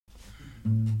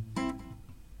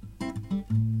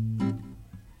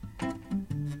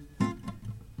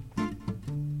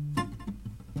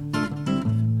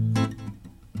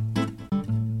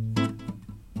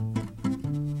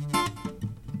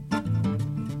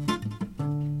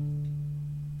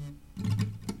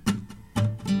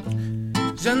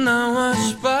Já não há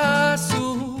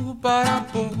espaço para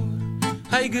pôr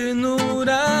a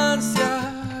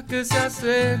ignorância que se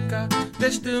acerca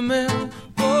deste meu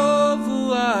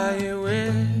povo, ai eu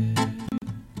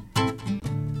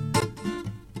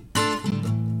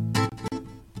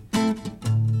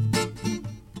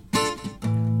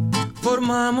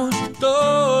Formamos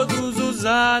todos os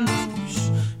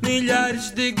anos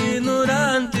milhares de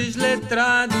ignorantes,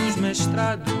 letrados,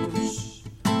 mestrados,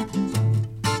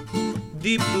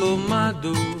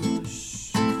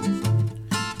 diplomados,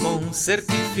 com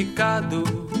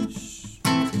certificados,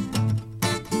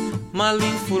 mal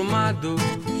informados,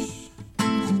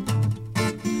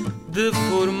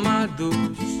 deformados.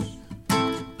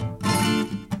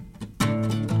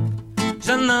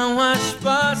 Já não há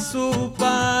espaço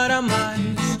para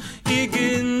mais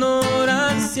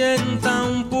ignorância,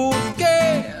 então por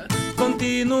que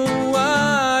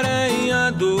continuarem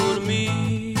a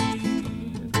dormir?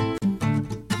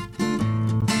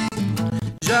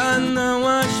 Já não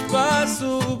há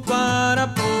espaço para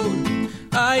pôr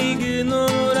a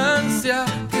ignorância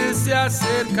que se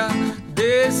acerca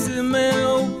desse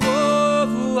meu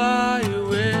povo, ai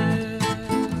ué.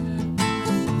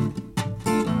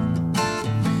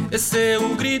 Esse é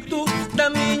o grito da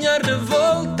minha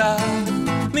revolta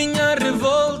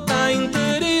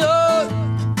interior,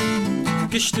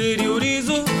 que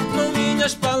exteriorizo com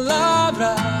minhas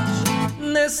palavras,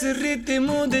 nesse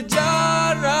ritmo de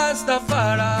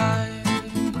Rastafari.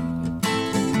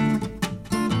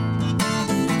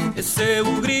 Esse é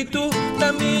o grito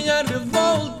da minha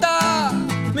revolta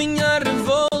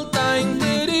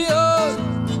interior,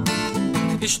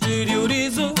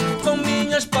 exteriorizo com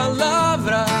minhas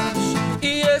palavras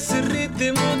e esse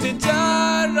ritmo de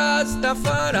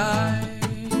Rastafari.